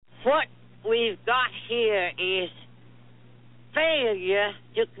What we've got here is failure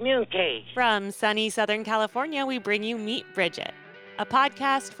to communicate. From sunny Southern California, we bring you Meet Bridget, a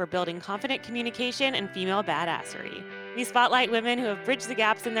podcast for building confident communication and female badassery. We spotlight women who have bridged the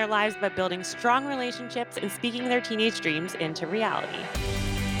gaps in their lives by building strong relationships and speaking their teenage dreams into reality.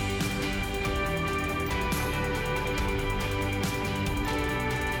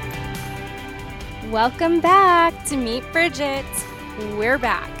 Welcome back to Meet Bridget. We're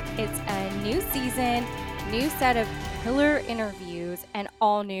back. It's a new season, new set of killer interviews, and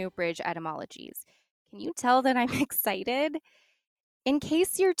all new bridge etymologies. Can you tell that I'm excited? In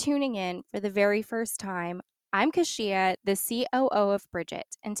case you're tuning in for the very first time, I'm Kashia, the COO of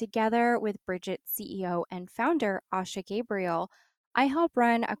Bridget, and together with Bridget's CEO and founder, Asha Gabriel, I help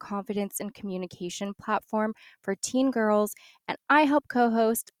run a confidence and communication platform for teen girls, and I help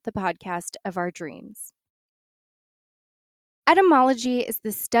co-host the podcast of our dreams. Etymology is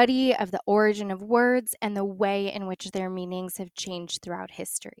the study of the origin of words and the way in which their meanings have changed throughout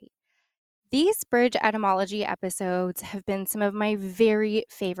history. These bridge etymology episodes have been some of my very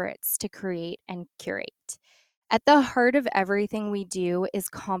favorites to create and curate. At the heart of everything we do is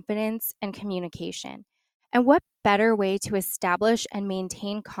confidence and communication. And what better way to establish and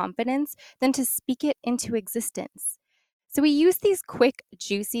maintain confidence than to speak it into existence? So we use these quick,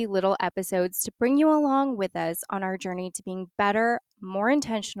 juicy little episodes to bring you along with us on our journey to being better, more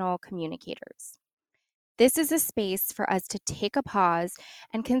intentional communicators. This is a space for us to take a pause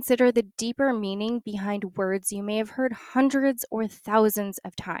and consider the deeper meaning behind words you may have heard hundreds or thousands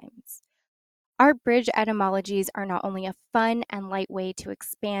of times. Our bridge etymologies are not only a fun and light way to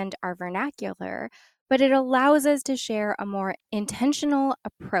expand our vernacular, but it allows us to share a more intentional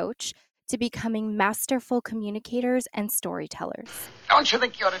approach to becoming masterful communicators and storytellers. Don't you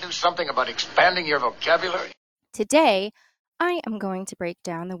think you ought to do something about expanding your vocabulary? Today, I am going to break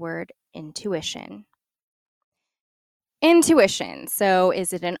down the word intuition. Intuition. So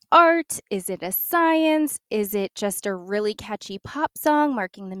is it an art? Is it a science? Is it just a really catchy pop song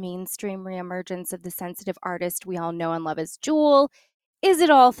marking the mainstream reemergence of the sensitive artist we all know and love as Jewel? Is it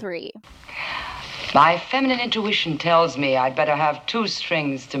all three? My feminine intuition tells me I'd better have two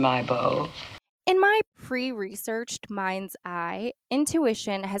strings to my bow. In my pre-researched mind's eye,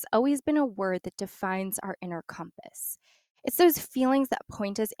 intuition has always been a word that defines our inner compass. It's those feelings that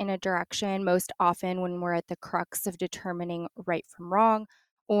point us in a direction most often when we're at the crux of determining right from wrong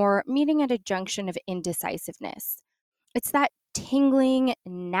or meeting at a junction of indecisiveness. It's that tingling,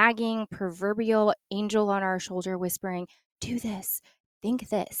 nagging, proverbial angel on our shoulder whispering, "Do this, think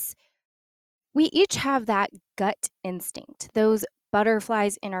this." We each have that gut instinct, those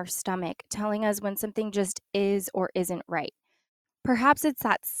butterflies in our stomach telling us when something just is or isn't right. Perhaps it's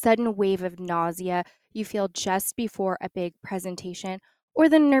that sudden wave of nausea you feel just before a big presentation, or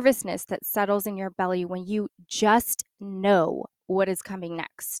the nervousness that settles in your belly when you just know what is coming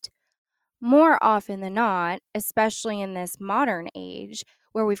next. More often than not, especially in this modern age,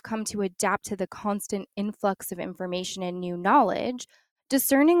 where we've come to adapt to the constant influx of information and new knowledge,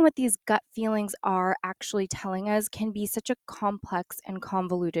 discerning what these gut feelings are actually telling us can be such a complex and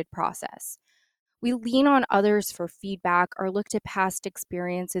convoluted process. We lean on others for feedback or look to past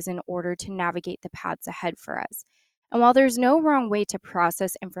experiences in order to navigate the paths ahead for us. And while there's no wrong way to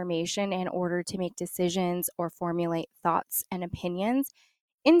process information in order to make decisions or formulate thoughts and opinions,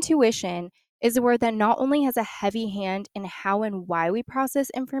 intuition is a word that not only has a heavy hand in how and why we process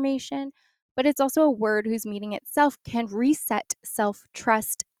information, but it's also a word whose meaning itself can reset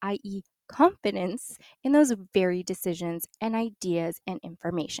self-trust, i.e. confidence, in those very decisions and ideas and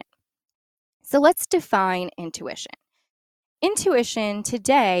information. So let's define intuition. Intuition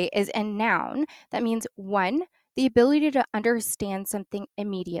today is a noun that means 1, the ability to understand something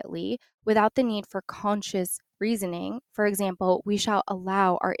immediately without the need for conscious reasoning. For example, we shall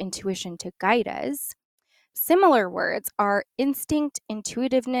allow our intuition to guide us. Similar words are instinct,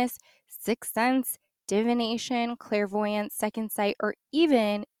 intuitiveness, sixth sense, divination, clairvoyance, second sight, or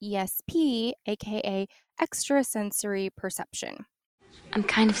even ESP, aka extrasensory perception. I'm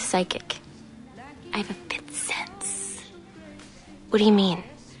kind of psychic. I have a fifth sense. What do you mean?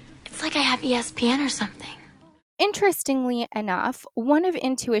 It's like I have ESPN or something. Interestingly enough, one of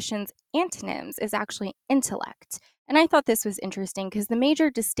intuition's antonyms is actually intellect. And I thought this was interesting because the major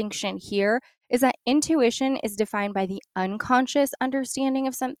distinction here is that intuition is defined by the unconscious understanding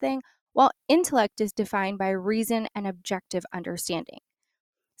of something, while intellect is defined by reason and objective understanding.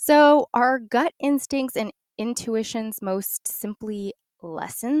 So are gut instincts and intuitions most simply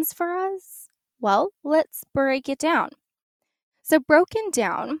lessons for us? Well, let's break it down. So broken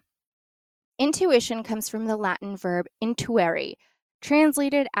down, intuition comes from the Latin verb intuere,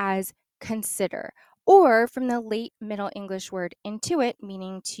 translated as consider, or from the late Middle English word intuit,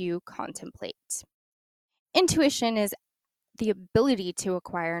 meaning to contemplate. Intuition is the ability to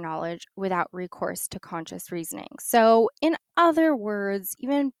acquire knowledge without recourse to conscious reasoning. So, in other words,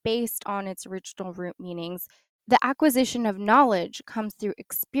 even based on its original root meanings, the acquisition of knowledge comes through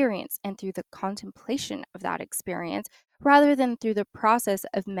experience and through the contemplation of that experience rather than through the process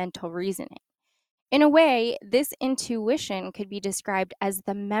of mental reasoning. In a way, this intuition could be described as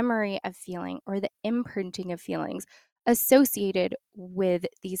the memory of feeling or the imprinting of feelings associated with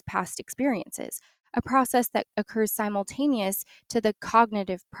these past experiences, a process that occurs simultaneous to the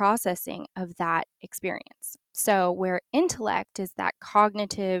cognitive processing of that experience. So, where intellect is that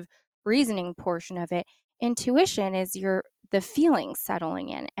cognitive reasoning portion of it, intuition is the feelings settling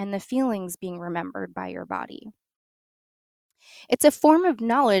in and the feelings being remembered by your body. It's a form of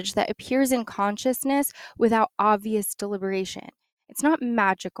knowledge that appears in consciousness without obvious deliberation. It's not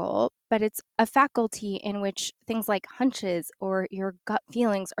magical, but it's a faculty in which things like hunches or your gut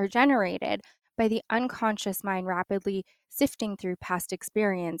feelings are generated by the unconscious mind rapidly sifting through past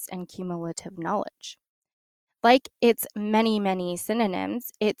experience and cumulative knowledge. Like its many, many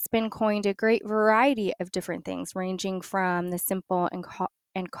synonyms, it's been coined a great variety of different things, ranging from the simple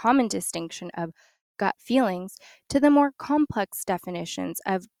and common distinction of gut feelings to the more complex definitions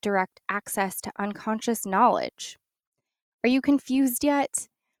of direct access to unconscious knowledge. Are you confused yet?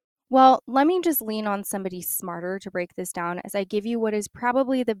 Well, let me just lean on somebody smarter to break this down as I give you what is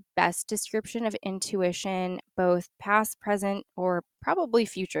probably the best description of intuition, both past, present, or probably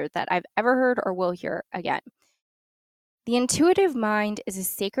future, that I've ever heard or will hear again. The intuitive mind is a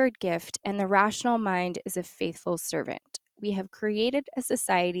sacred gift, and the rational mind is a faithful servant. We have created a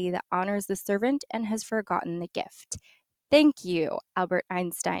society that honors the servant and has forgotten the gift. Thank you, Albert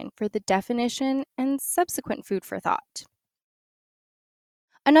Einstein, for the definition and subsequent food for thought.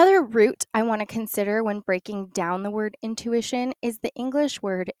 Another root I want to consider when breaking down the word intuition is the English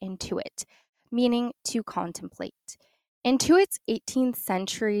word intuit, meaning to contemplate. Intuit's 18th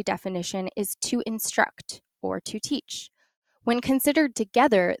century definition is to instruct or to teach. When considered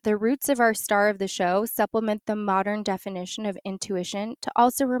together, the roots of our star of the show supplement the modern definition of intuition to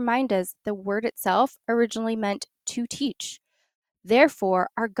also remind us the word itself originally meant to teach. Therefore,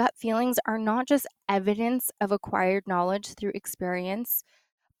 our gut feelings are not just evidence of acquired knowledge through experience,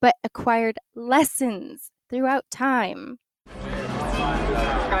 but acquired lessons throughout time.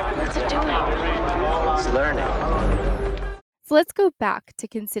 What's it doing? It's learning. So let's go back to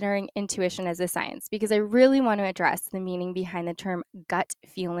considering intuition as a science, because I really want to address the meaning behind the term gut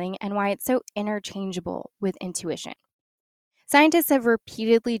feeling and why it's so interchangeable with intuition. Scientists have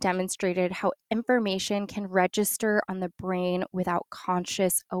repeatedly demonstrated how information can register on the brain without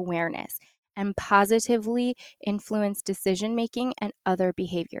conscious awareness and positively influence decision-making and other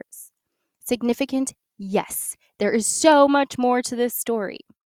behaviors. Significant? Yes. There is so much more to this story.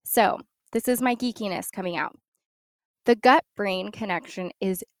 So, this is my geekiness coming out. The gut-brain connection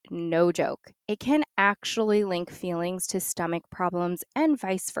is no joke. It can actually link feelings to stomach problems and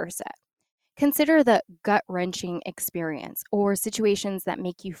vice versa. Consider the gut-wrenching experience or situations that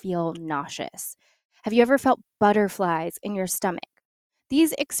make you feel nauseous. Have you ever felt butterflies in your stomach?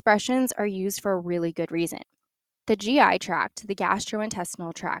 These expressions are used for a really good reason. The GI tract, the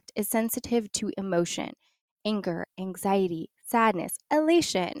gastrointestinal tract, is sensitive to emotion, anger, anxiety, sadness,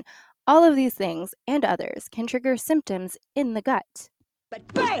 elation. All of these things and others can trigger symptoms in the gut.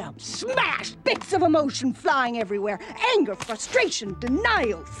 But bam! Smash! Bits of emotion flying everywhere. Anger, frustration,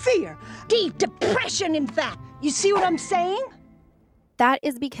 denial, fear, deep depression, in fact. You see what I'm saying? That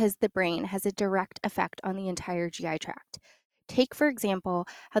is because the brain has a direct effect on the entire GI tract. Take, for example,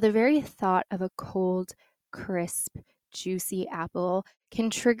 how the very thought of a cold, crisp, juicy apple can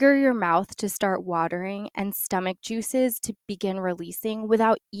trigger your mouth to start watering and stomach juices to begin releasing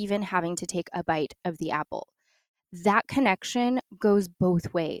without even having to take a bite of the apple. That connection goes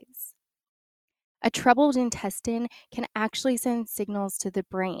both ways. A troubled intestine can actually send signals to the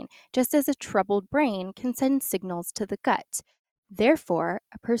brain, just as a troubled brain can send signals to the gut. Therefore,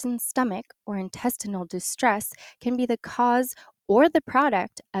 a person's stomach or intestinal distress can be the cause or the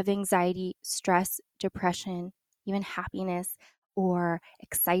product of anxiety, stress, depression, even happiness or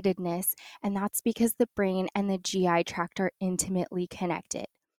excitedness, and that's because the brain and the GI tract are intimately connected.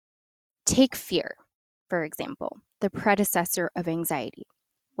 Take fear, for example, the predecessor of anxiety.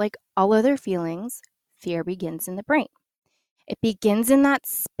 Like all other feelings, fear begins in the brain. It begins in that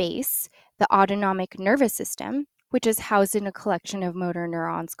space, the autonomic nervous system, which is housed in a collection of motor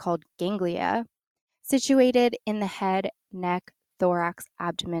neurons called ganglia, situated in the head, neck, thorax,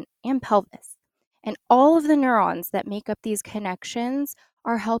 abdomen, and pelvis. And all of the neurons that make up these connections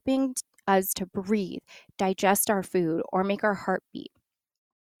are helping us to breathe, digest our food, or make our heart beat.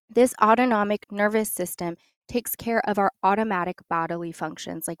 This autonomic nervous system takes care of our automatic bodily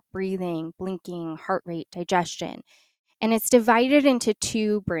functions like breathing, blinking, heart rate, digestion. And it's divided into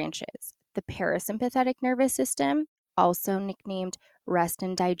two branches: the parasympathetic nervous system, also nicknamed rest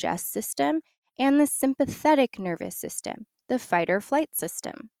and digest system, and the sympathetic nervous system, the fight or flight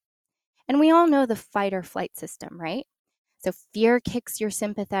system. And we all know the fight or flight system, right? So fear kicks your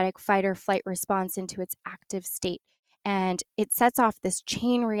sympathetic fight or flight response into its active state, and it sets off this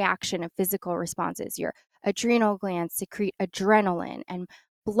chain reaction of physical responses. Your adrenal glands secrete adrenaline, and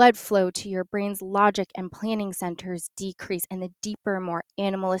blood flow to your brain's logic and planning centers decrease, and the deeper, more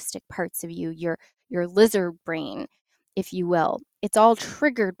animalistic parts of you, your lizard brain, if you will, it's all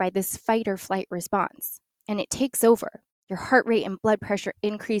triggered by this fight or flight response, and it takes over. Your heart rate and blood pressure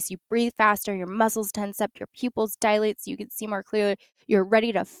increase, you breathe faster, your muscles tense up, your pupils dilate so you can see more clearly. You're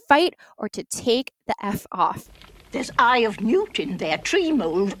ready to fight or to take the F off. There's eye of newt in there, tree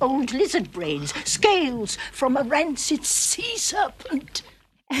mold, old lizard brains, scales from a rancid sea serpent.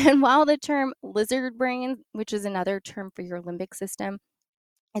 And while the term lizard brain, which is another term for your limbic system,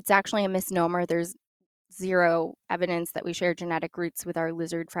 it's actually a misnomer. There's zero evidence that we share genetic roots with our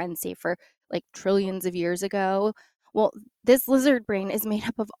lizard friends, say for like trillions of years ago. Well, this lizard brain is made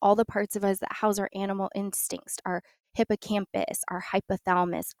up of all the parts of us that house our animal instincts, our hippocampus, our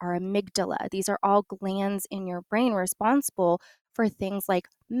hypothalamus, our amygdala. These are all glands in your brain responsible for things like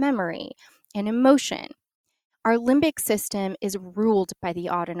memory and emotion. Our limbic system is ruled by the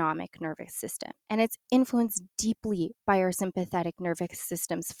autonomic nervous system, and it's influenced deeply by our sympathetic nervous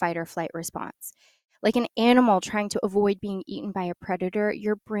system's fight or flight response. Like an animal trying to avoid being eaten by a predator,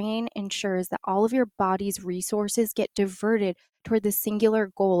 your brain ensures that all of your body's resources get diverted toward the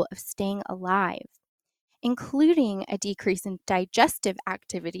singular goal of staying alive, including a decrease in digestive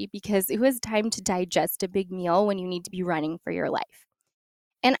activity, because who has time to digest a big meal when you need to be running for your life?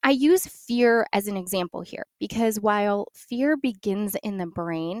 And I use fear as an example here because while fear begins in the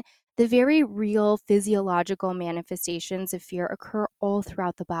brain, the very real physiological manifestations of fear occur all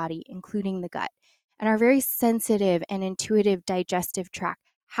throughout the body, including the gut. And our very sensitive and intuitive digestive tract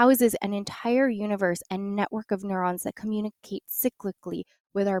houses an entire universe and network of neurons that communicate cyclically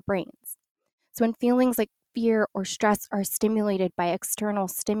with our brains. So when feelings like fear or stress are stimulated by external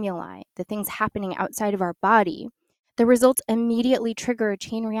stimuli, the things happening outside of our body, the results immediately trigger a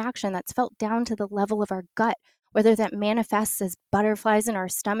chain reaction that's felt down to the level of our gut, whether that manifests as butterflies in our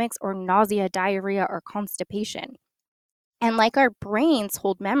stomachs or nausea, diarrhea, or constipation. And like our brains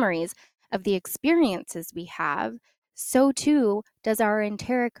hold memories of the experiences we have, so too does our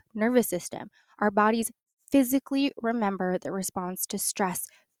enteric nervous system. Our bodies physically remember the response to stress,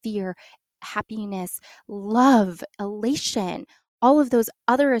 fear, happiness, love, elation. All of those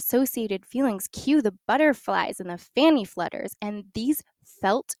other associated feelings cue the butterflies and the fanny flutters, and these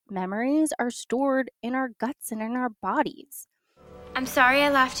felt memories are stored in our guts and in our bodies. I'm sorry I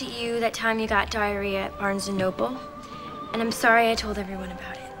laughed at you that time you got diarrhea at Barnes & Noble, and I'm sorry I told everyone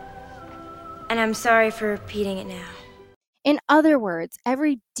about it. And I'm sorry for repeating it now. In other words,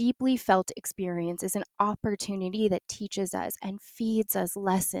 every deeply felt experience is an opportunity that teaches us and feeds us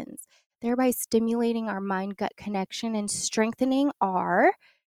lessons, thereby stimulating our mind-gut connection and strengthening our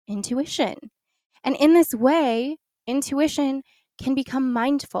intuition. And in this way, intuition can become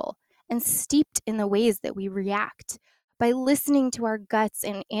mindful and steeped in the ways that we react. By listening to our guts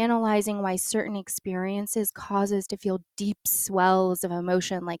and analyzing why certain experiences cause us to feel deep swells of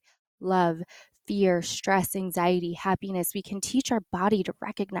emotion like love, fear, stress, anxiety, happiness, we can teach our body to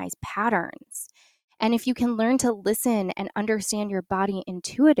recognize patterns. And if you can learn to listen and understand your body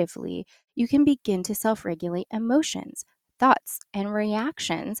intuitively, you can begin to self-regulate emotions, thoughts, and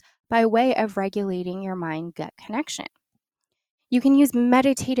reactions by way of regulating your mind-gut connection. You can use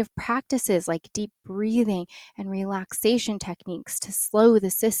meditative practices like deep breathing and relaxation techniques to slow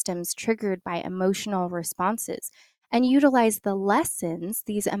the systems triggered by emotional responses and utilize the lessons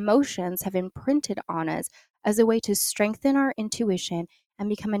these emotions have imprinted on us as a way to strengthen our intuition and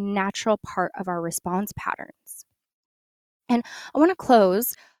become a natural part of our response patterns. And I want to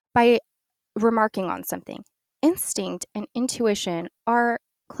close by remarking on something. Instinct and intuition are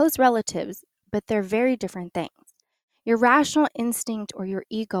close relatives, but they're very different things. Your rational instinct or your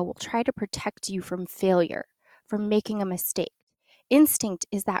ego will try to protect you from failure, from making a mistake. Instinct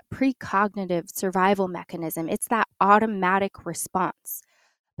is that precognitive survival mechanism. It's that automatic response.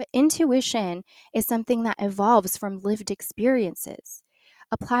 But intuition is something that evolves from lived experiences.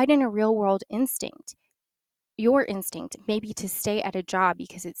 Applied in a real-world instinct, your instinct may be to stay at a job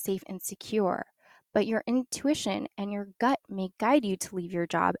because it's safe and secure, but your intuition and your gut may guide you to leave your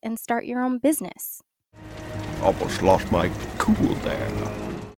job and start your own business. Almost lost my cool there.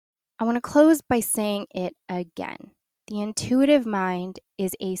 I want to close by saying it again. The intuitive mind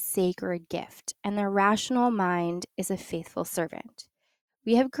is a sacred gift, and the rational mind is a faithful servant.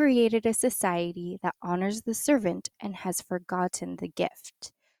 We have created a society that honors the servant and has forgotten the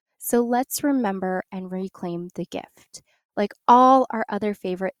gift. So let's remember and reclaim the gift. Like all our other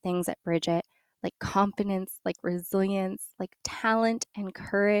favorite things at Bridget, like confidence, like resilience, like talent and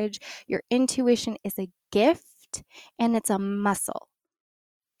courage, your intuition is a gift and it's a muscle.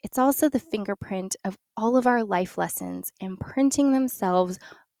 It's also the fingerprint of all of our life lessons imprinting themselves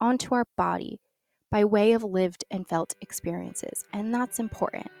onto our body by way of lived and felt experiences, and that's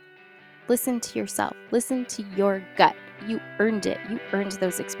important. Listen to yourself. Listen to your gut. You earned it. You earned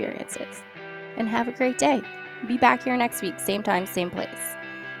those experiences. And have a great day. Be back here next week, same time, same place.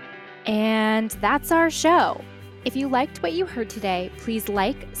 And that's our show. If you liked what you heard today, please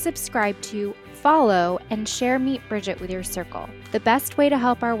like, subscribe to, follow, and share Meet Bridget with your circle. The best way to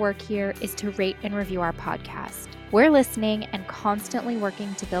help our work here is to rate and review our podcast. We're listening and constantly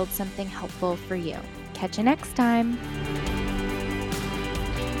working to build something helpful for you. Catch you next time.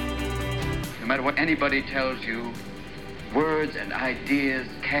 No matter what anybody tells you, words and ideas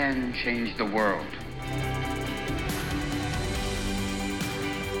can change the world.